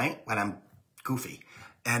week, right? When I'm goofy.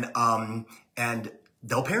 And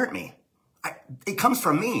they'll parent me. It comes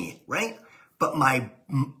from me, right? But my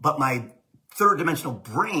third dimensional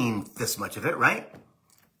brain, this much of it, right?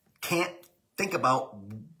 Can't think about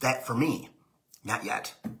that for me. Not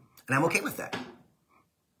yet. And I'm okay with that.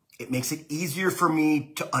 It makes it easier for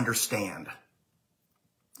me to understand.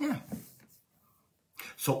 Yeah.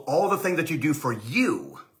 So all the things that you do for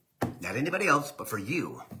you, not anybody else, but for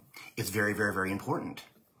you, is very, very, very important.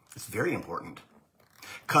 It's very important.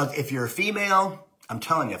 Because if you're a female, I'm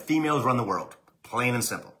telling you, females run the world. Plain and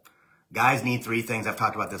simple. Guys need 3 things. I've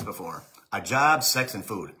talked about this before. A job, sex, and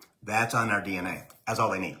food. That's on our DNA. That's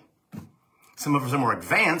all they need. Some of us are more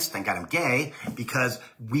advanced, thank God I'm gay, because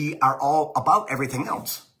we are all about everything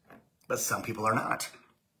else. But some people are not.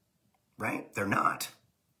 Right? They're not.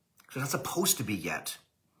 They're not supposed to be yet.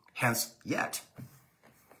 Hence, yet.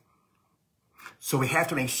 So we have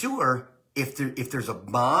to make sure if there's a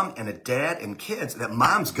mom and a dad and kids, that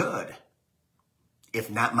mom's good.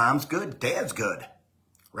 If not mom's good, dad's good.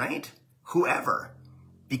 Right? Whoever.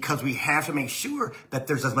 Because we have to make sure that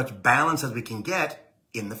there's as much balance as we can get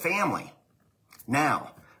in the family.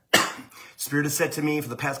 Now, Spirit has said to me for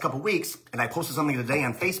the past couple weeks, and I posted something today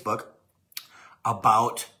on Facebook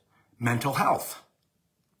about mental health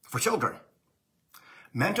for children.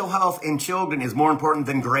 Mental health in children is more important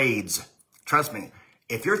than grades. Trust me.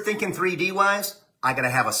 If you're thinking 3D wise, I got to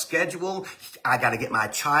have a schedule. I got to get my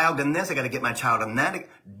child in this. I got to get my child in that.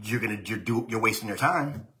 You're wasting your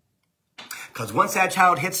time. Because once that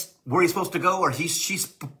child hits where he's supposed to go or she's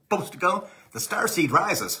supposed to go, the starseed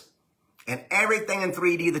rises. And everything in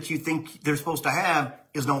 3D that you think they're supposed to have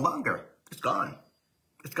is no longer. It's gone.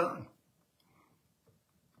 It's gone.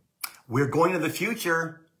 We're going to the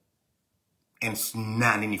future, and it's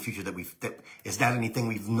not any future that is not anything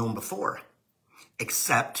we've known before.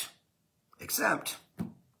 Except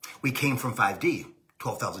we came from 5D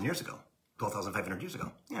 12,000 years ago, 12,500 years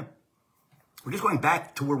ago. Yeah. We're just going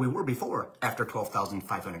back to where we were before after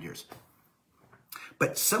 12,500 years.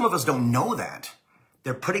 But some of us don't know that.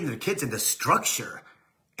 They're putting their kids into structure.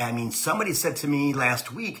 I mean, somebody said to me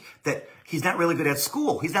last week that he's not really good at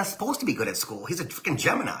school. He's not supposed to be good at school. He's a freaking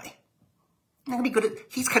Gemini. Not gonna be good at,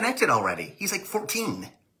 he's connected already. He's like 14.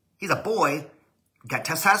 He's a boy. got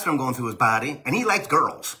testosterone going through his body, and he likes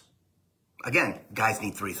girls. Again, guys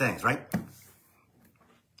need 3 things, right?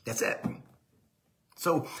 That's it.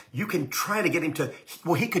 So you can try to get him to,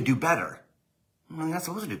 well, he could do better. Well, he's not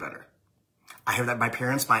supposed to do better. I heard that my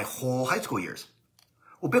parents my whole high school years.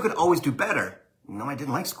 Well, Bill could always do better. No, I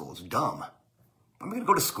didn't like school. It's dumb. I'm going to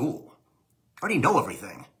go to school. I already know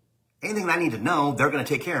everything. Anything that I need to know, they're going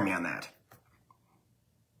to take care of me on that.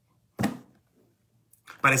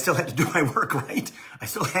 But I still had to do my work, right? I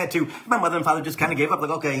still had to. My mother and father just kind of gave up,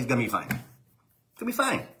 like, okay, he's going to be fine. He's going to be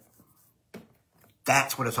fine.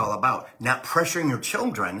 That's what it's all about. Not pressuring your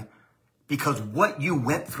children, because what you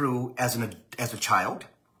went through as a child,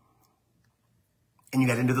 and you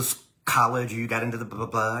got into this college, or you got into the blah, blah,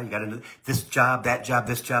 blah, you got into this job, that job,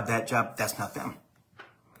 this job, that job, that's not them.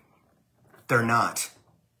 They're not.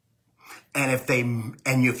 And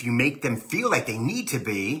if you make them feel like they need to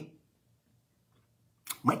be,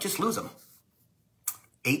 might just lose them.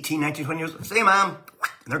 18, 19, 20 years, say, Mom,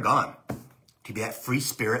 and they're gone. To be that free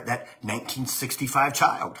spirit, that 1965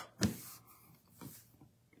 child.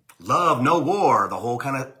 Love, no war, the whole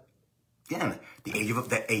kind of, again, the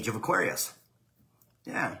age of Aquarius.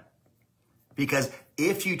 Yeah. Because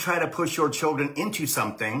if you try to push your children into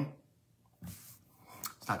something,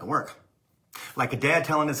 it's not going to work. Like a dad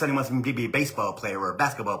telling his son he wants him to be a baseball player or a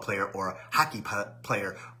basketball player or a hockey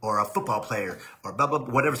player or a football player or blah, blah,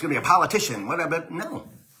 whatever's going to be, a politician, whatever. No,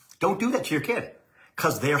 don't do that to your kid,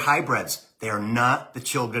 because they're hybrids. They are not the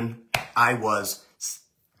children I was,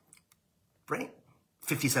 right,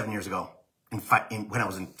 57 years ago when I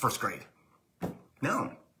was in first grade.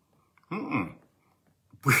 No.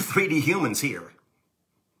 We're 3D humans here.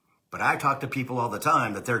 But I talk to people all the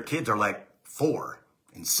time that their kids are like 4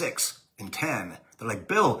 and 6 and 10. They're like,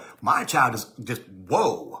 Bill, my child is just,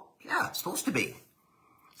 whoa. Yeah, it's supposed to be.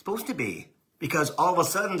 It's supposed to be. Because all of a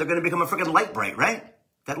sudden, they're going to become a freaking light bright, right?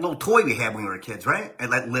 That little toy we had when we were kids, right?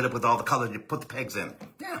 And that lit up with all the colors you put the pegs in.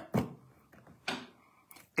 Yeah. And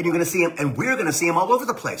you're going to see them, and we're going to see them all over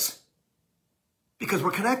the place. Because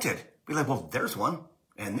we're connected. We're like, well, there's one,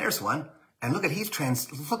 and there's one. And look at,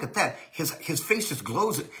 look at that. His face just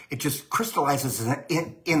glows. It just crystallizes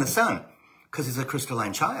in the sun. Because he's a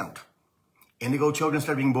crystalline child. Indigo children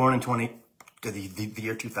started being born in the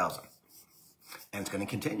year 2000. And it's going to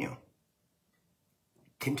continue.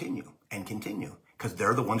 Continue and continue. Because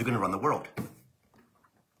they're the ones who are going to run the world.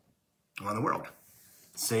 Run the world.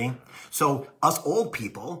 See? So us old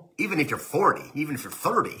people, even if you're 40, even if you're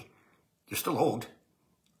 30, you're still old.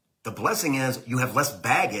 The blessing is you have less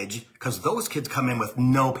baggage, because those kids come in with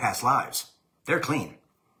no past lives. They're clean,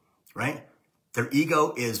 right? Their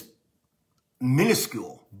ego is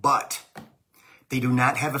minuscule, but they do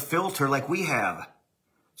not have a filter like we have.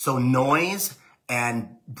 So noise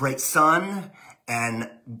and bright sun and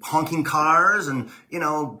honking cars and,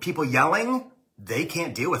 people yelling, they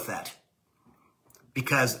can't deal with that.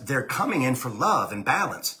 Because they're coming in for love and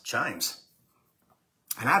balance, chimes.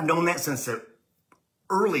 And I've known that since the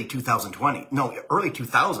early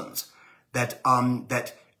 2000s, that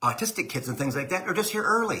autistic kids and things like that are just here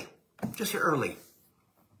early. Just here early.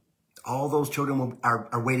 All those children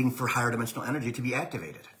are waiting for higher dimensional energy to be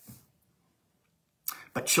activated.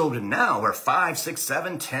 But children now are 5, 6,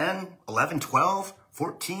 7, 10, 11, 12,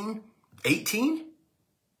 14, 18.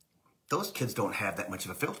 Those kids don't have that much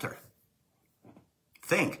of a filter.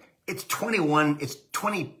 Think, it's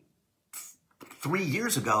 23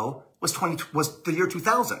 years ago was the year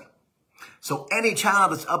 2000. So any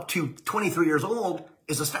child that's up to 23 years old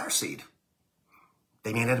is a starseed.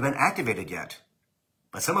 They may not have been activated yet.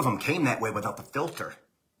 But some of them came that way without the filter.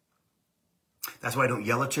 That's why I don't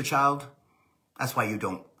yell at your child. That's why you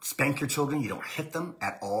don't spank your children. You don't hit them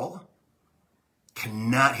at all.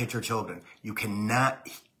 Cannot hit your children. You cannot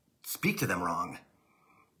speak to them wrong.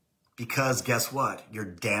 Because guess what? You're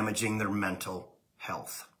damaging their mental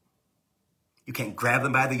health. You can't grab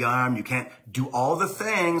them by the arm. You can't do all the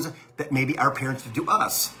things that maybe our parents did to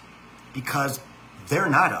us. Because they're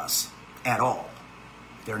not us at all.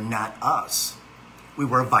 They're not us. We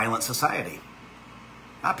were a violent society.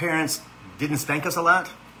 My parents didn't spank us a lot.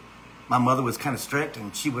 My mother was kind of strict,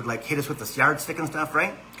 and she would hit us with the yardstick and stuff,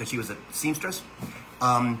 right? Because she was a seamstress.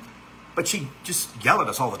 But she just yelled at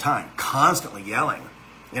us all the time, constantly yelling,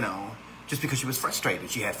 just because she was frustrated.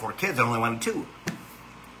 She had 4 kids, I only wanted 2.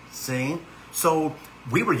 See? So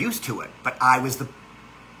we were used to it, but I was the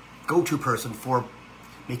go-to person for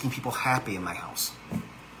making people happy in my house.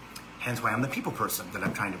 Hence why I'm the people person that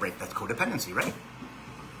I'm trying to break. That's codependency, right?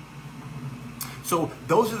 So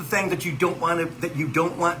those are the things that you don't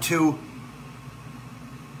want to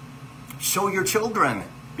show your children,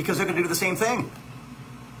 because they're going to do the same thing.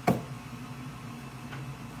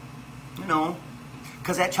 know.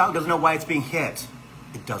 Because that child doesn't know why it's being hit.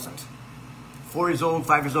 It doesn't. 4 years old,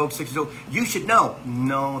 5 years old, 6 years old. You should know.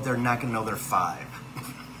 No, they're not going to know they're 5.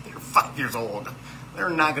 They're 5 years old. They're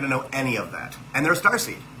not going to know any of that. And they're a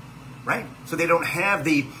starseed, right? So they don't have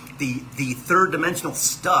the third dimensional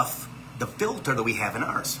stuff, the filter that we have in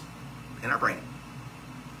ours, in our brain.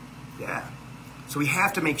 Yeah. So we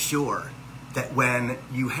have to make sure that when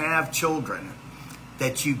you have children,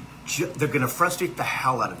 that they're going to frustrate the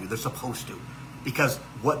hell out of you. They're supposed to. Because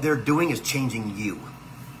what they're doing is changing you.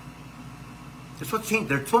 They're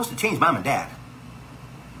supposed to change mom and dad.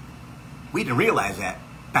 We didn't realize that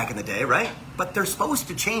back in the day, right? But they're supposed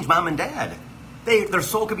to change mom and dad. Their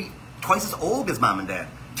soul could be twice as old as mom and dad,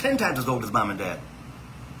 10 times as old as mom and dad.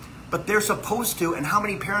 But they're supposed to, and how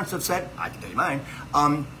many parents have said, I can tell you mine,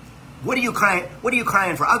 what are you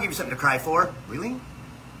crying for? I'll give you something to cry for. Really?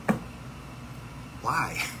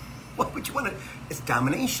 Why? What would you want to? It's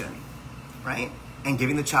domination, right? And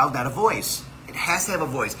giving the child not a voice. It has to have a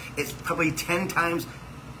voice. It's probably 10 times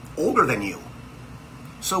older than you.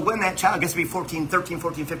 So when that child gets to be 13,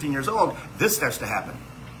 14, 15 years old, this starts to happen.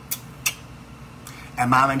 And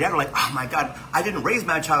mom and dad are like, oh my God, I didn't raise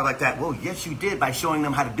my child like that. Well, yes, you did by showing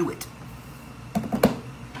them how to do it.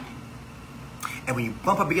 And when you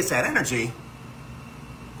bump up against that energy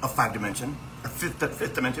of 5 dimension, or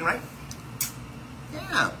fifth dimension, right?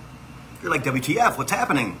 Yeah. You're like, WTF, what's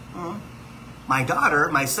happening? My daughter,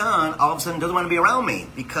 my son, all of a sudden doesn't want to be around me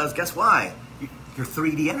because guess why? Your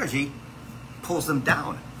 3D energy pulls them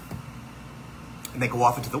down. And they go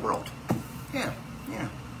off into the world. Yeah.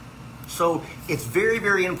 So it's very,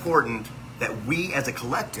 very important that we as a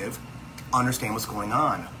collective understand what's going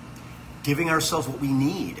on. Giving ourselves what we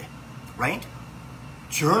need, right?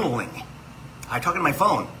 Journaling. I talk on my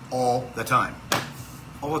phone all the time.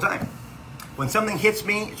 All the time. When something hits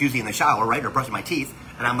me, it's usually in the shower, right? Or brushing my teeth.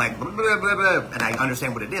 And I'm like, blah, blah, blah, blah, and I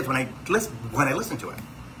understand what it is when I listen to it.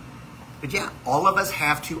 But yeah, all of us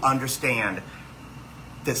have to understand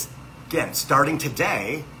this, again, starting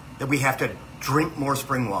today, that we have to drink more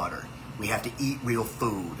spring water. We have to eat real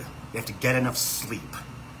food. We have to get enough sleep.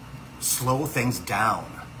 Slow things down,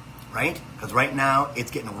 right? Because right now,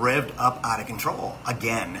 it's getting revved up out of control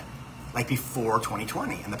again, like before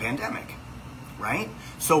 2020 and the pandemic, right?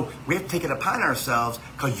 So we have to take it upon ourselves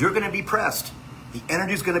because you're going to be pressed. The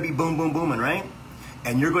energy's going to be boom, boom, booming, right?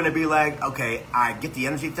 And you're going to be like, okay, I get the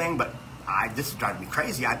energy thing, but this is driving me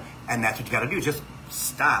crazy. And that's what you got to do. Just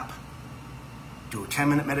stop. Do a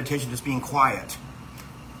 10-minute meditation, just being quiet.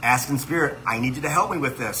 Ask in spirit, I need you to help me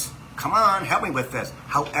with this. Come on, help me with this.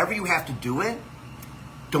 However you have to do it,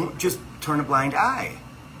 don't just turn a blind eye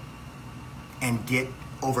and get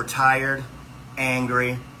overtired,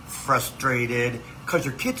 angry, frustrated, because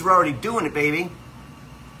your kids are already doing it, baby.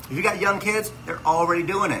 If you got young kids, they're already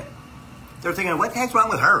doing it. They're thinking, what the heck's wrong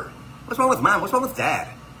with her? What's wrong with mom? What's wrong with dad?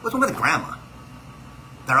 What's wrong with grandma?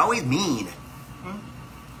 They're always mean.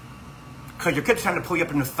 Because your kid's trying to pull you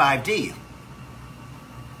up into 5D.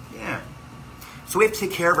 Yeah. So we have to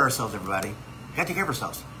take care of ourselves, everybody. We got to take care of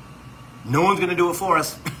ourselves. No one's going to do it for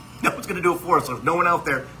us. No one's going to do it for us. There's no one out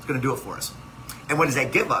there that's going to do it for us. And what does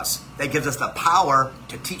that give us? That gives us the power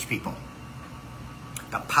to teach people.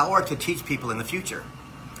 The power to teach people in the future.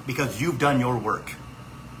 Because you've done your work.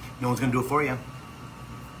 No one's going to do it for you.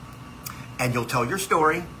 And you'll tell your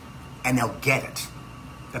story, and they'll get it.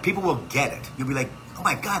 The people will get it. You'll be like, oh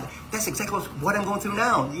my God, that's exactly what I'm going through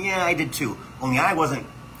now. Yeah, I did too. Only I wasn't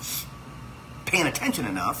paying attention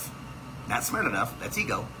enough. Not smart enough. That's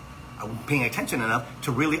ego. I wasn't paying attention enough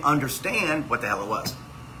to really understand what the hell it was.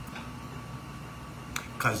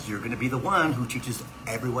 Because you're going to be the one who teaches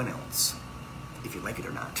everyone else. If you like it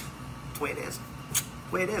or not. That's the way it is.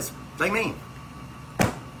 The way it is. Like me.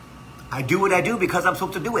 I do what I do because I'm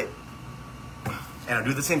supposed to do it. And I'll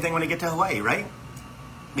do the same thing when I get to Hawaii, right?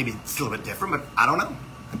 Maybe it's still a bit different, but I don't know.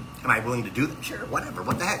 Am I willing to do that? Sure, whatever.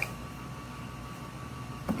 What the heck?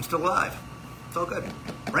 I'm still alive. It's all good,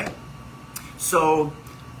 right? So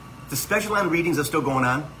the special end readings are still going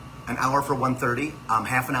on. An hour for $130.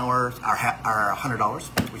 Half an hour are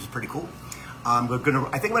 $100, which is pretty cool. I think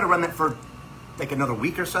I'm gonna run that for like another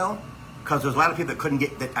week or so. Because there's a lot of people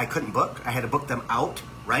that I couldn't book. I had to book them out,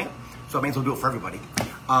 right? So I may as well do it for everybody.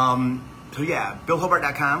 So yeah,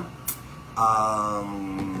 billhobart.com.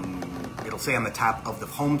 It'll say on the top of the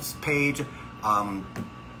home page,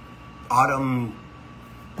 autumn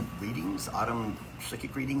readings, autumn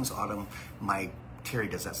psychic readings, my Terry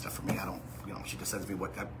does that stuff for me. I don't, she just sends me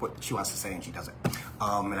what she wants to say and she does it.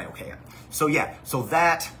 And I okay it. So yeah, so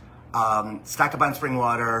that, stock up on spring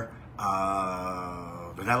water,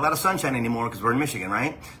 There's not a lot of sunshine anymore because we're in Michigan,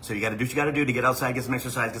 right? So you got to do what you got to do to get outside, get some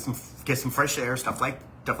exercise, get some fresh air, stuff like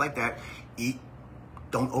that.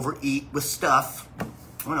 Don't overeat with stuff.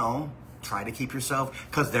 You know, try to keep yourself,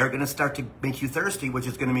 because they're going to start to make you thirsty, which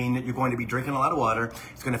is going to mean that you're going to be drinking a lot of water.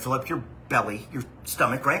 It's going to fill up your belly, your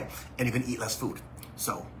stomach, right? And you're going to eat less food.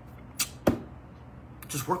 So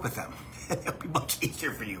just work with them. It'll be much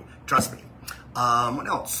easier for you. Trust me. What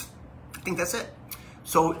else? I think that's it.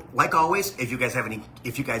 So, like always, if you guys have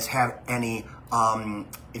any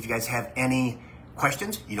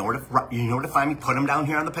questions, you know where to find me. Put them down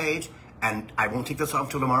here on the page, and I won't take this off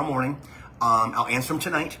till tomorrow morning. I'll answer them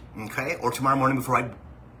tonight, okay, or tomorrow morning before I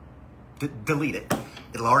delete it.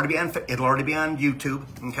 It'll already be on YouTube,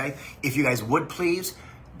 okay. If you guys would please,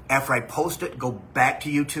 after I post it, go back to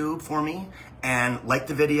YouTube for me and like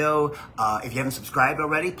the video. If you haven't subscribed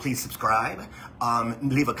already, please subscribe.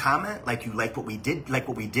 Leave a comment like you like what we did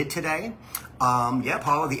today. Yeah,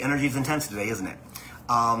 Paula, the energy is intense today, isn't it?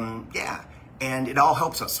 Yeah, and it all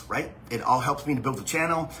helps us, right? It all helps me to build the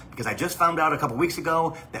channel, because I just found out a couple weeks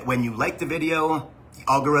ago that when you like the video, the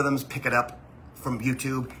algorithms pick it up from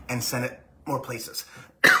YouTube and send it more places.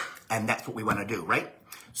 And that's what we want to do, right?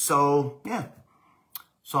 So, yeah.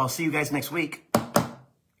 So I'll see you guys next week,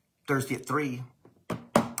 Thursday at 3,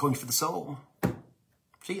 Coaching for the Soul.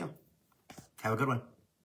 See ya. Have a good one.